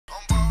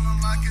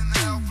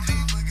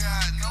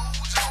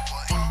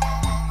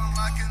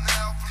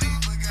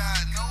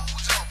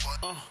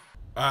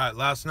Alright,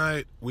 last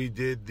night we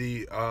did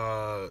the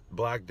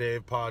Black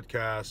Dave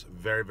podcast.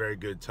 Very, very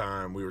good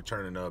time. We were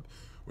turning up.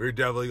 We were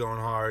definitely going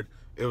hard.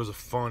 It was a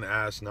fun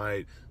ass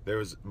night. There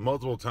was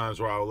multiple times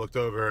where I looked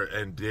over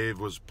and Dave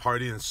was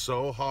partying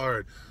so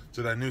hard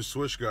to that new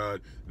Swish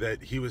God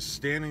that he was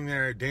standing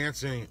there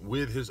dancing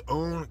with his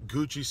own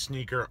Gucci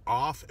sneaker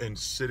off and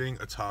sitting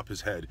atop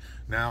his head.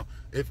 Now,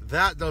 if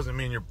that doesn't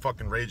mean you're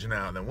fucking raging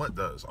out, then what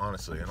does,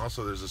 honestly? And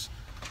also there's this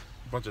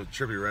bunch of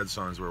Trippie Redd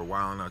songs we were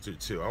wilding out to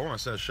too. I want to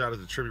send a shout out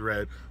to Trippie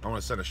Redd. I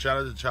want to send a shout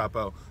out to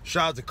Chapo.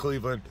 Shout out to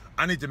Cleveland.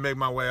 I need to make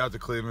my way out to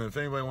Cleveland. If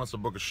anybody wants to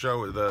book a show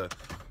with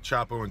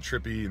Chapo and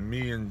Trippie and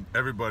me and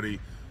everybody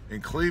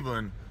in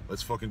Cleveland,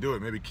 let's fucking do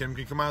it. Maybe Kim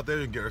can come out there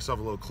and get herself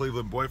a little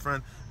Cleveland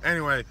boyfriend.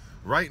 Anyway,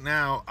 right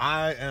now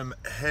I am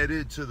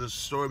headed to the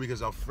store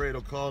because Alfredo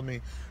called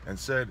me and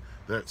said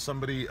that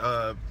somebody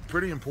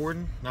pretty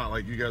important, not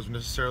like you guys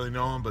necessarily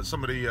know him, but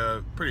somebody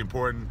pretty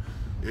important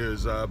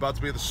is about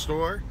to be at the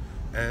store.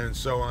 And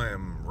so I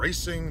am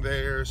racing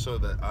there so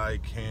that I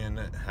can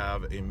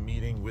have a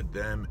meeting with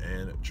them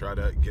and try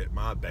to get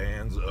my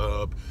bands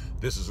up.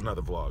 This is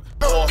another vlog.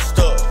 Bossed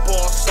up,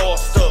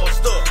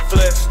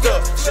 flexed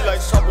up. She like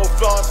Chapo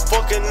flaws,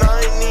 fucking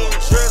I ain't even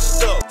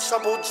dressed up.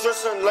 Chapo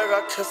dressing like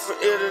I came from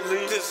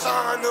Italy.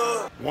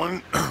 Designer.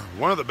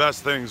 One of the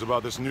best things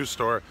about this new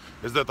store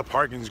is that the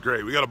parking's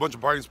great. We got a bunch of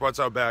parking spots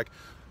out back,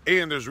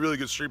 and there's really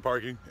good street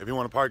parking if you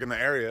want to park in the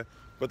area.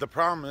 But the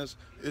problem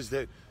is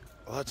that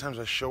a lot of times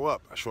I show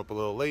up a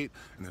little late,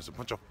 and there's a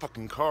bunch of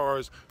fucking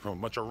cars from a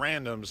bunch of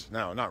randoms.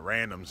 Now, not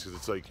randoms, because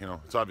it's like, you know,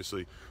 it's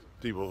obviously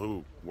people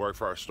who work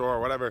for our store or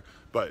whatever,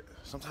 but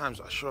sometimes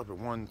I show up at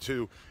 1,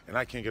 2, and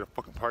I can't get a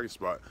fucking parking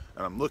spot,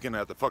 and I'm looking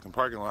at the fucking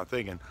parking lot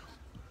thinking,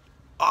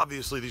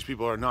 obviously these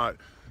people are not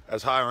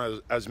as high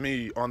as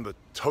me on the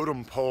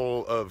totem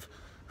pole of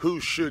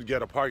who should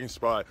get a parking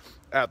spot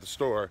at the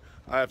store.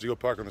 I have to go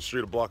park on the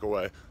street a block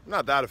away. I'm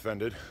not that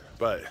offended,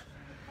 but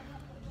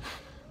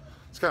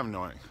it's kind of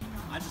annoying.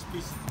 I just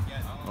pieced it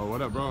together. Oh,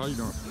 what up, bro? How you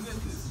doing?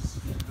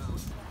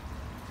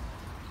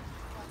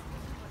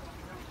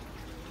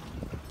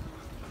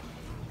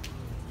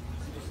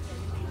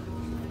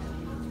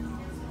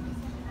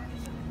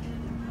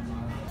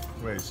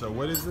 Wait, so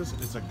what is this?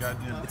 It's a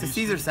goddamn... It's a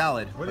Caesar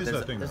salad. What is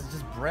that thing? This is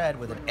just bread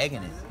with an egg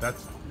in it.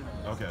 That's...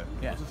 Okay.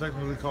 Yeah. What's it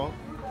technically called?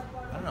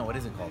 I don't know. What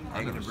is it called?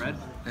 Egg and a bread?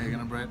 Egg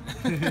and a bread.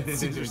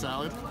 Caesar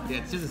salad? Yeah,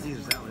 it's just a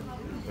Caesar salad.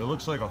 It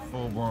looks like a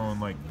full-blown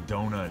like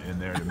donut in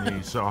there to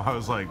me, so I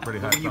was like pretty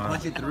happy. When you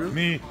punch it through?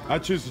 Me, I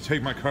choose to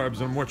take my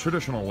carbs in a more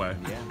traditional way.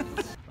 Yeah.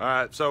 All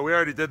right, so we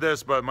already did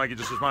this, but Mikey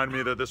just reminded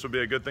me that this would be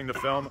a good thing to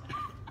film.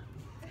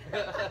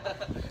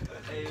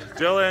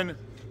 Dylan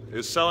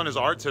is selling his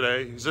art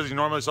today. He says he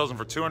normally sells them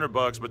for 200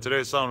 bucks, but today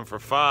he's selling them for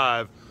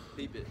 5.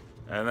 Keep it.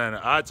 And then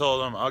I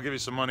told him, I'll give you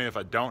some money if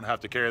I don't have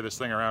to carry this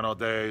thing around all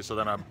day. So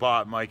then I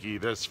bought Mikey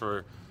this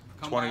for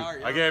 20.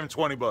 I gave him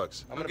 20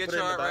 bucks. I'm gonna get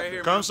your art right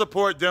here. Come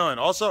support Dylan.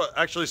 Also,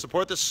 actually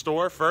support the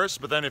store first,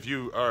 but then if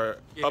you are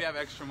If you have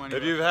extra money.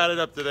 if you've had it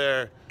up to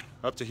there,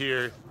 up to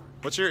here,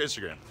 what's your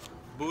Instagram?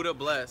 Buddha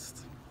Blessed.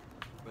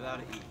 Without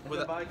an E.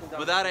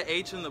 Without an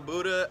H in the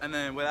Buddha, and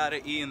then without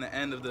an E in the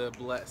end of the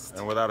Blessed.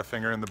 And without a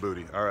finger in the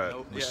booty. All right,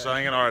 Nope. we're Yeah.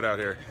 selling an art out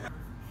here.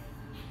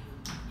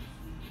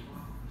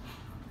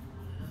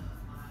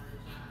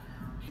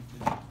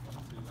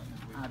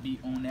 I be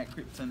on that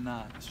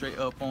kryptonite, straight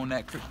up on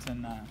that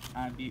kryptonite.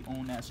 I be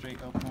on that, straight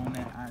up on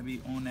that. I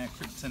be on that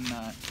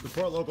kryptonite.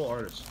 Support local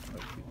artists.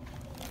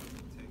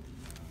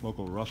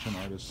 Local Russian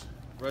artists.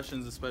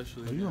 Russians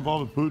especially. Are you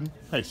involved with Putin?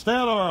 Hey, stay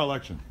out of our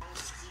election.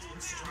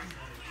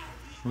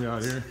 We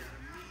out here.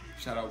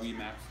 Shout out Weed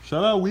Maps.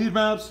 Shout out Weed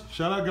Maps.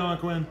 Shout out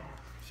Gonquin.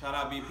 Shout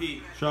out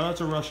BP. Shout out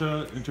to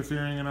Russia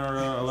interfering in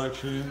our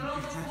election.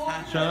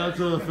 Shout out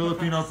to the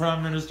Filipino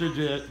Prime Minister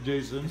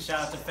Jason.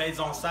 Shout out to Fades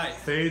on Site.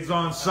 Fades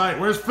on site.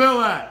 Where's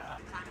Phil at?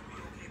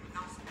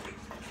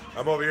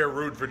 I'm over here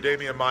rooting for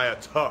Damian Maya.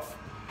 Tough.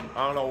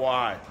 I don't know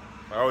why.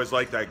 I always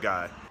like that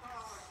guy.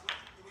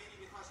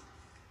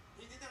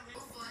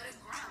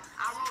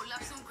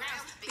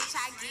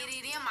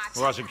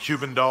 We're watching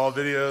Cuban doll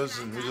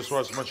videos, and we just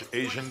watched a bunch of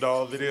Asian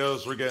doll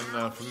videos. We're getting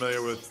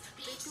familiar with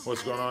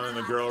what's going on in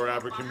the girl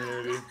rapper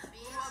community.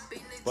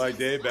 Black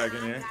Dave back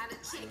in here.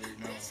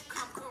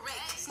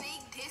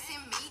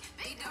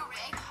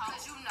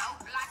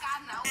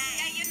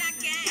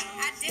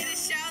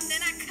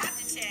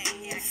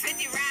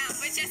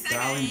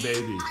 Valley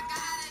Baby.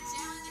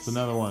 It's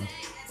another one.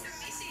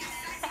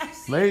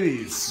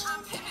 Ladies.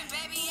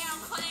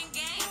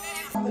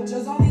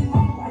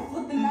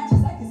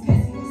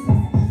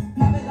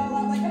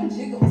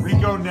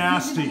 Rico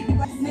Nasty.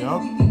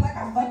 Yep.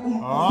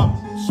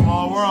 Oh,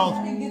 small world.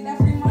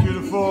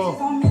 Beautiful.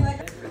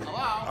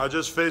 I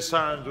just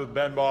FaceTimed with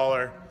Ben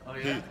Baller.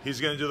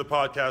 He's going to do the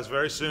podcast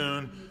very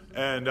soon.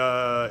 And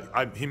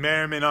he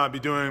may or may not be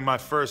doing my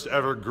first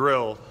ever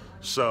grill.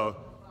 So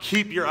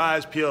keep your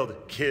eyes peeled,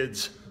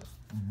 kids.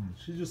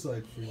 She just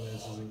like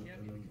freelances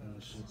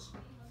and shit.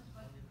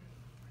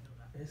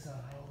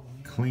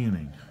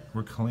 Cleaning.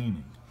 We're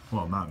cleaning.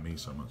 Well, not me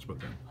so much, but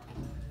then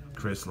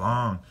Chris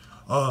Long.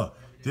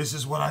 This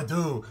is what I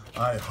do.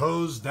 I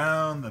hose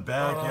down the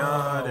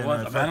backyard and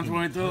I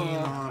fucking clean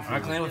off. I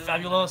clean with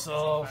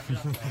Fabuloso.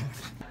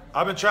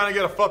 I've been trying to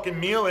get a fucking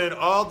meal in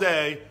all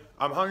day.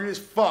 I'm hungry as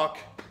fuck.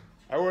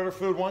 I ordered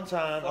food one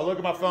time. I look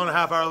at my phone a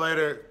half hour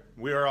later.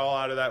 We are all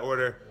out of that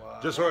order.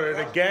 Just ordered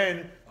it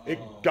again. It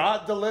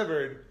got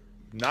delivered,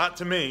 not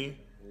to me,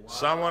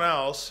 someone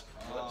else.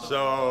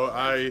 So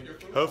I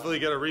hopefully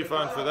get a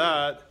refund for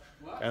that.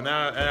 And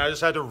I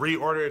just had to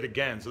reorder it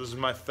again. So this is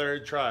my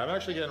third try. I'm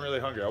actually getting really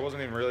hungry. I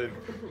wasn't even really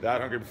that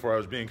hungry before. I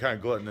was being kind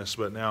of gluttonous,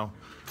 but now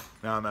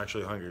I'm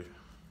actually hungry.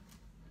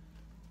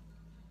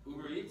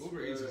 Uber Eats?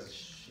 Uber Eats is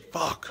shit.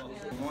 Fuck.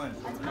 One.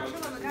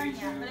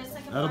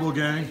 Edible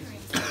gang.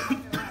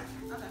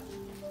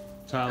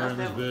 Tyler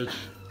and his bitch.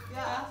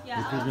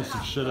 He's cooking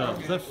some shit up.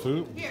 Is that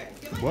food?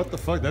 What the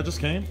fuck? That just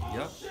came?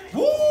 Yep.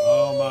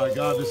 Oh my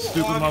god, this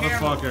stupid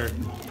motherfucker.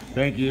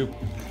 Thank you.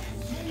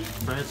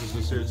 Francis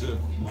is here too.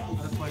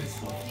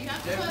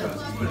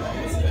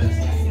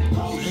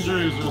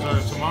 Injuries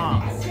are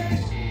tomorrow.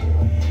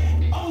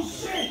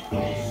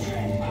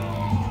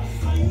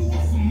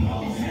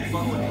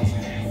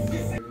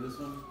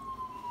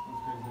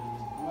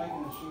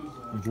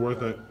 It's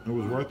worth it. It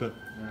was worth it.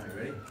 Alright,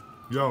 ready?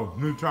 Yo,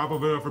 new Chopper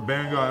video for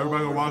Banga.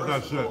 Everybody go watch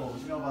that shit. What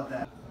you know about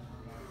that?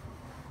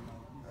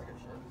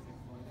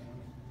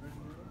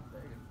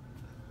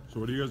 So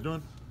what are you guys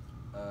doing?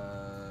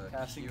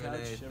 Casting Q&A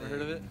couch. You ever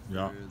heard of it?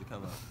 Yeah. For the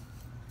come up.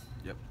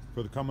 Yep.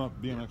 For the Come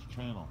Up BMX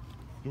channel.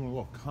 Doing a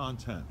little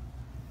content.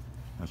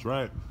 That's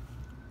right.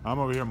 I'm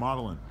over here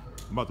modeling.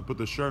 I'm about to put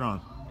this shirt on.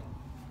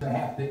 To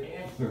have to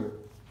answer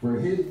for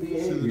his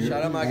behavior.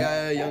 Shout out my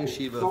guy Young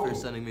Shiba for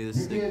sending me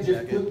this stick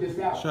jacket.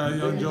 Shout out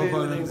Young Joe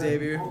Budden.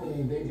 Xavier.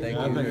 Thank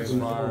I you. think it's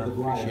fire.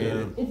 Appreciate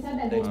it.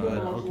 Thanks,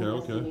 bud.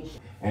 Okay.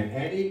 And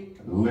any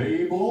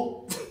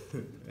label,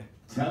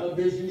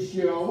 television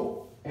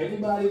show,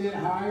 anybody that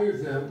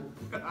hires them,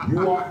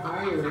 you are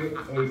hiring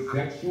a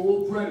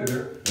sexual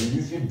predator, and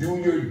you should do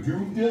your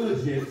due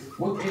diligence.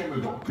 What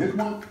camera go? This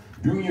one?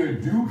 Do your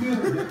due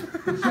diligence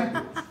to check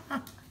it.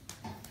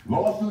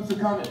 Lawsuits are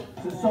coming.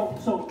 So.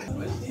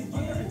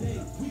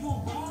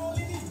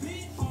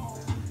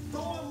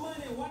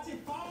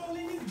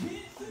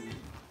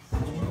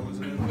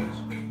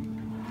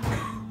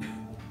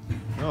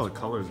 Oh, the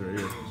colors are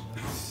here.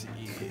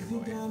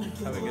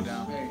 Have a good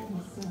down.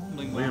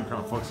 Liam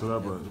kind of fucks it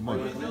up, but I'm like,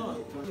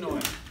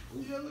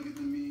 Yeah, look at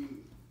the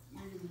meme.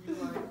 Niggas be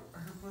like,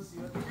 her pussy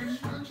under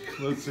construction.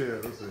 let's see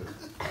it.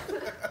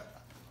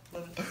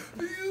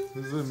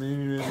 This is a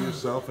meme you made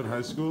yourself in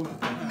high school?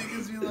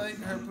 Niggas be like,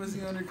 her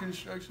pussy under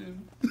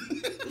construction.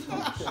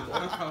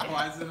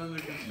 Why is it under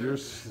construction? You're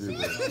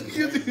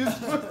stupid.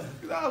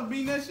 Cause I was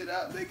beating that shit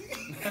out, nigga.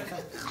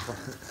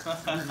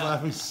 He's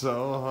laughing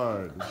so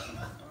hard.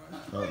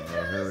 Uh-oh,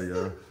 here we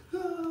go.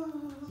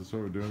 Is this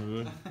what we're doing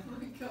today? Oh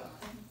my god.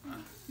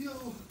 Yo.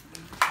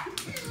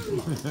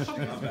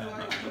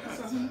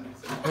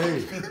 Hey,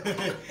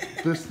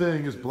 this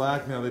thing is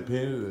black now. They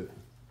painted it.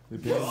 They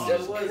painted it. It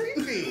was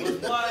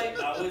white,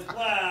 I was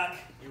black.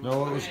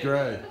 No, it was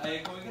gray.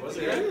 Was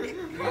it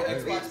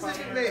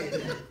good?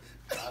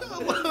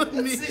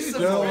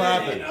 Still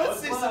laughing. I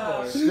was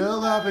black. Still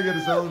laughing at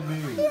his own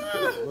meme.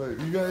 Wait,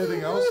 you got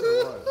anything else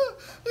or what?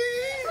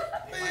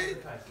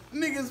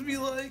 Niggas be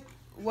like,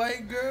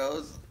 white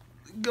girls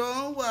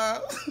going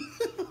wild.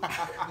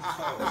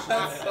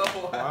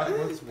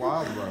 What's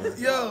wild about it?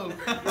 Yo.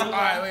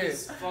 Alright, wait.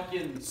 It's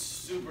fucking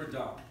super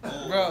dumb.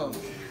 Bro.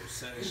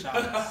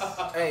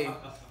 Hey.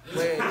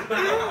 Wait.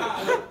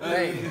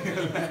 Hey.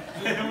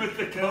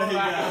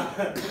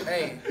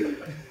 Hey.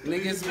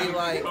 Niggas be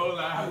like,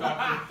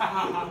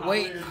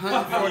 wait,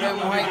 hunting for them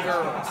white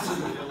girls.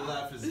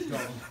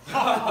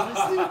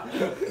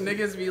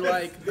 Niggas be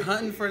like,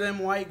 hunting for them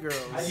white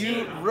girls.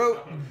 You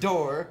wrote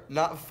door,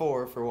 not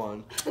for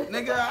one.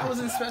 Nigga, I was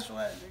in special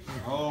ed.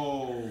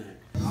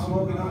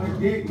 Smoking on her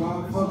dick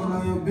while I'm fucking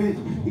on your bitch.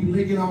 He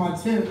licking on my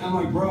chin. I'm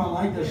like, bro, I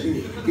like that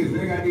shit. Cause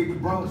nigga, I need the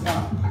bro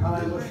top. I'm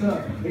like, what's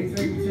up? They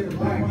take me to the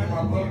back. Get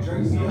my butt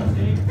drink me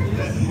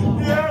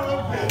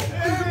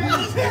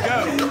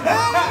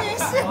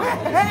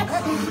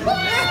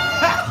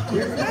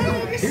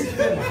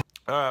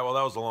All right, well,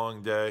 that was a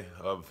long day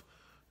of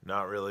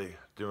not really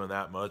doing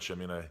that much. I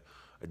mean, I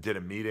did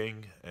a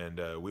meeting,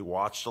 and we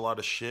watched a lot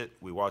of shit.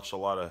 We watched a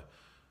lot of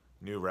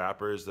new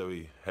rappers that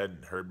we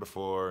hadn't heard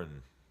before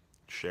and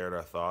shared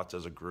our thoughts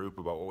as a group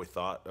about what we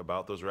thought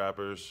about those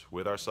rappers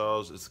with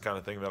ourselves. It's the kind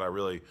of thing that I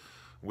really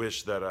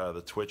wish that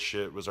the Twitch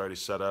shit was already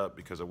set up,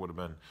 because it would have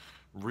been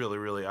really,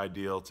 really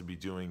ideal to be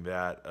doing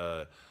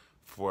that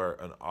for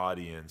an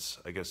audience.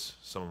 I guess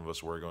some of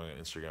us were going on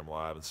Instagram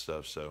Live and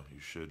stuff, so you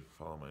should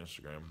follow my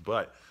Instagram.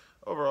 But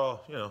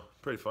overall, you know,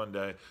 pretty fun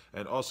day.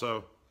 And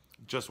also,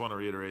 just want to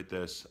reiterate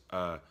this,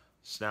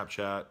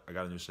 Snapchat, I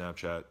got a new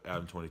Snapchat,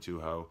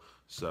 Adam22Ho.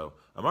 So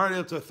I'm already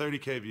up to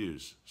 30K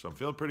views. So I'm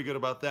feeling pretty good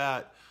about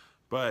that.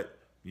 But,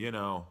 you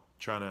know,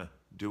 trying to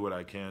do what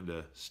I can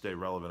to stay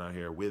relevant out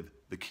here with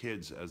the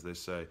kids, as they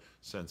say,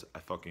 since I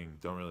fucking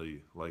don't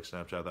really like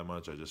Snapchat that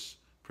much. I just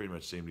pretty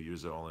much seem to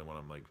use it only when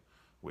I'm like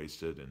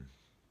wasted and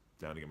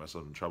down to get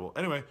myself in trouble.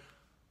 Anyway,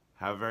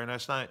 have a very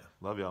nice night.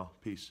 Love y'all.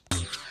 Peace.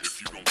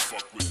 If you don't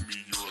fuck with me,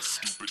 you're a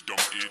stupid dumb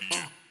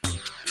idiot.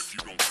 If you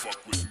don't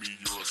fuck with me,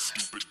 you're a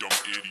stupid dumb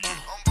idiot.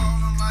 I'm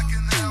ballin' like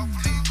an